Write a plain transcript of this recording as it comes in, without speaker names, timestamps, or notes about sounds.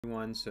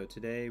Everyone, so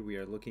today we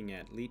are looking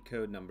at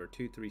Leetcode number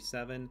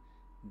 237,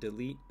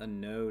 delete a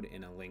node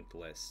in a linked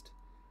list.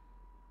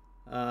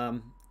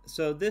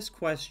 So this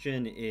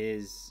question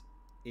is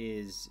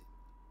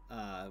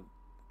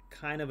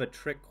kind of a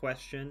trick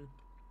question.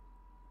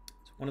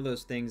 It's one of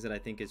those things that I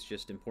think is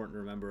just important to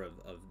remember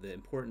of the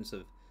importance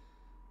of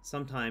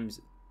sometimes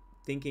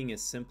thinking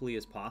as simply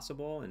as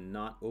possible and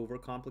not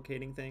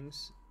overcomplicating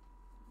things,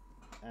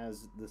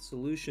 as the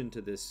solution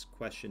to this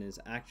question is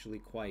actually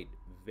quite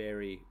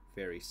very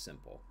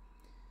simple.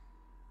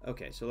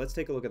 Okay, so let's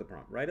take a look at the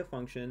prompt. Write a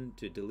function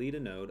to delete a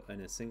node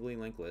in a singly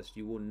linked list.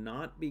 You will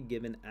not be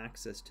given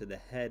access to the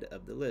head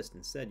of the list.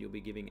 Instead, you'll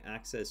be giving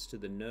access to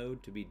the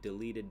node to be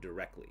deleted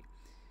directly.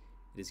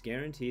 It is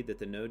guaranteed that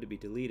the node to be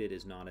deleted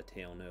is not a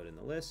tail node in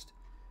the list.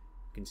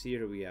 You can see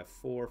here we have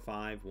 4,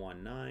 5,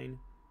 1, 9,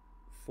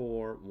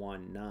 4,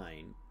 1,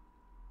 9.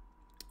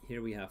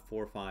 Here we have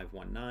 4, 5,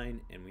 1,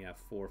 9, and we have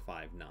 4,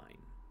 5, 9.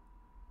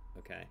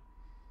 Okay?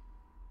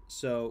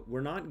 So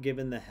we're not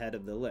given the head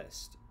of the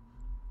list.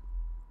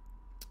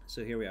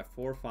 So here we have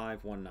 4,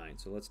 5, 1, 9.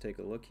 So let's take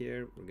a look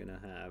here. We're going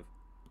to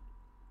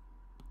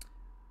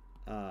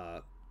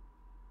have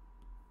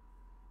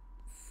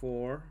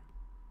 4,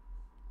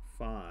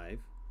 5,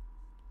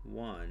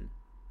 1,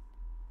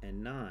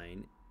 and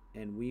 9,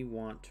 and we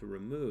want to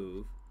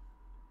remove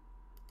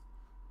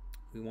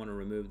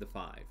the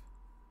 5.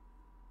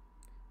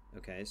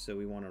 Okay, so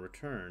we want to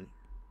return,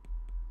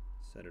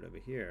 set it over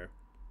here,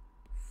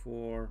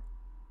 4,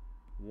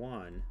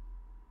 1,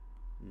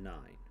 9,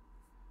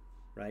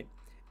 right?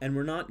 And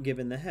we're not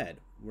given the head.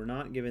 We're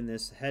not given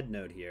this head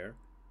node here.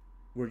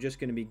 We're just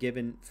going to be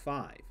given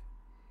 5.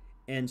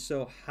 And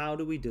so how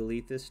do we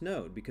delete this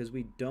node? Because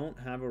we don't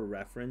have a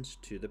reference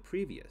to the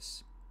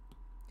previous.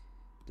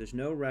 There's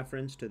no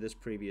reference to this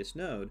previous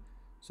node,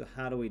 so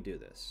how do we do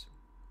this?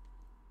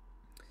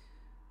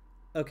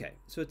 Okay,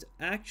 so it's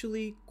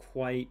actually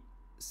quite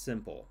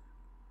simple.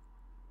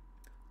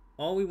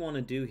 All we want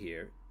to do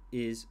here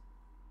is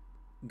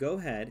go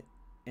ahead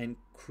and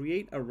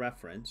create a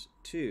reference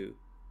to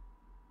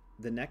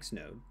the next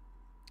node.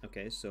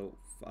 Okay, so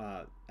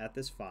at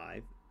this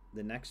 5,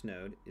 the next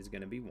node is going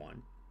to be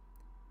 1.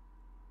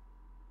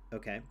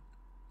 Okay,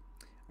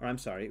 or I'm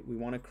sorry, we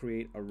want to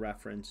create a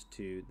reference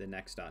to the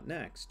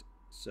next.next,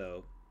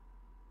 so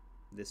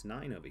this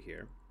 9 over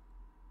here.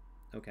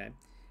 Okay,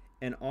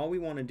 and all we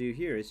want to do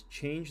here is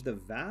change the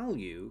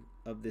value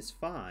of this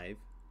 5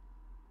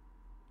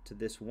 to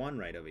this 1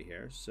 right over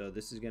here. So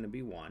this is going to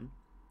be 1.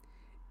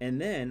 And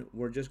then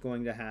we're just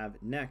going to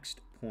have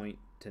next point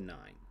to 9.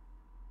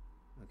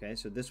 Okay,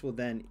 so this will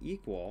then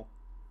equal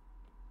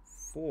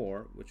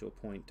 4, which will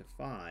point to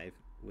 5,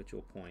 which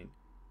will point,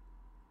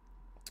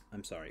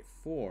 I'm sorry,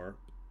 4,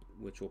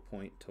 which will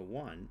point to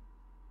 1,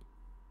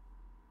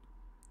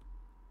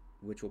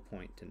 which will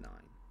point to 9.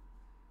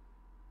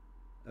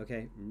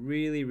 Okay,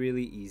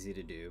 really easy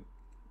to do.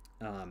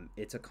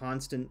 It's a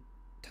constant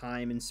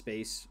time and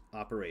space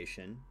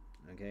operation.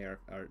 Okay,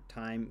 our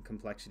time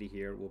complexity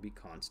here will be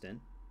constant.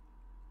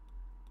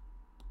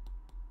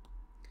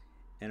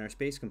 And our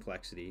space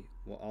complexity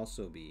will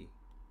also be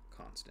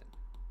constant,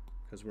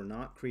 because we're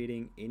not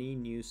creating any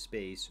new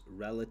space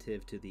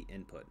relative to the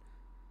input.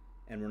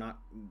 And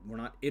we're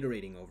not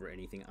iterating over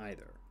anything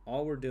either.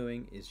 All we're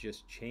doing is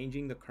just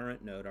changing the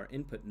current node, our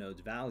input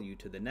node's value,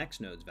 to the next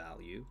node's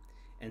value,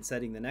 and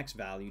setting the next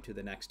value to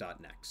the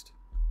next.next.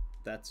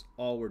 That's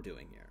all we're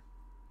doing here.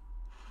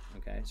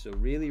 Okay, so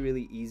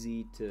really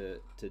easy to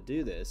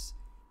do this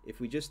if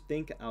we just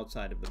think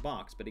outside of the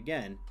box. But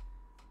again,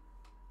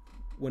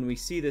 when we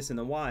see this in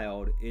the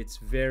wild, it's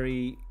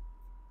very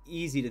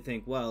easy to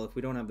think, well, if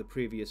we don't have the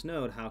previous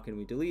node, how can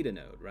we delete a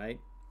node, right?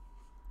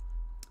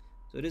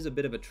 So it is a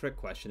bit of a trick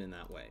question in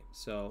that way.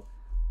 So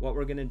what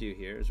we're going to do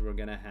here is we're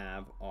going to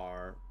have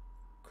our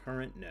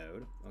current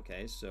node.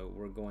 Okay, so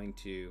we're going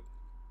to,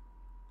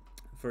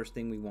 first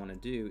thing we want to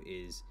do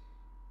is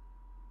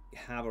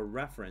have a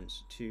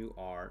reference to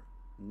our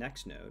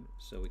next node.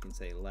 So we can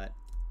say let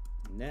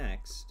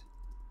next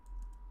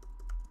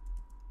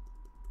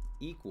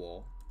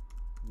equal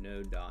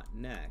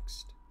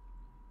node.next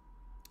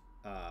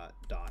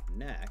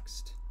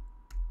 .next.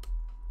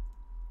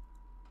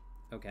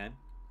 Okay,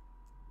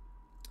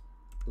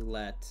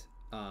 let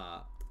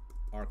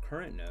our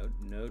current node,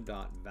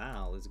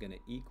 node.val, is going to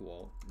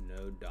equal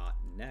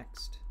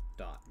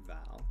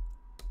node.next.val,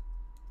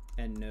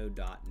 and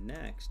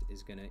node.next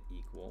is going to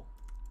equal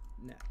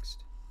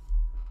next.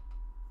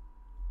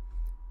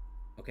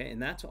 Okay,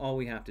 and that's all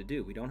we have to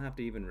do. We don't have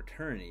to even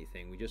return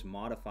anything. We just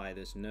modify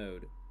this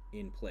node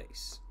in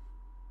place.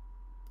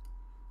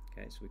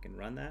 Okay, so we can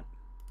run that,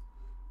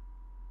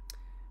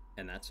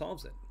 and that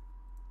solves it.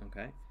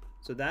 Okay,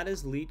 so that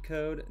is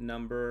Leetcode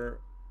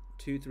number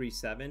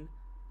 237.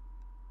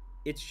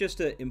 It's just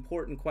an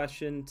important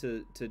question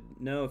to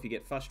know. If you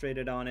get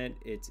frustrated on it,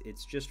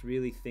 it's just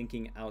really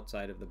thinking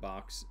outside of the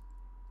box.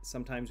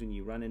 Sometimes when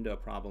you run into a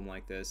problem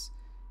like this,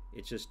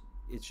 it's just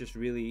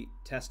really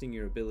testing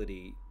your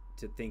ability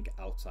to think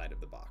outside of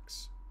the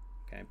box.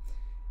 Okay,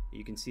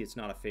 you can see it's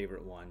not a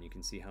favorite one. You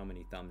can see how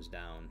many thumbs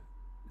down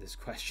this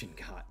question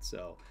got.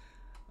 So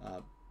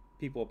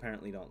people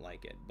apparently don't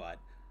like it, but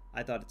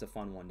I thought it's a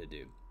fun one to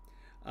do.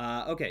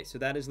 Okay, so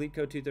that is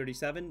Leetcode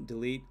 237.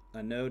 Delete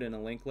a node and a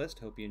linked list.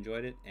 Hope you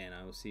enjoyed it, and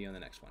I will see you on the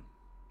next one.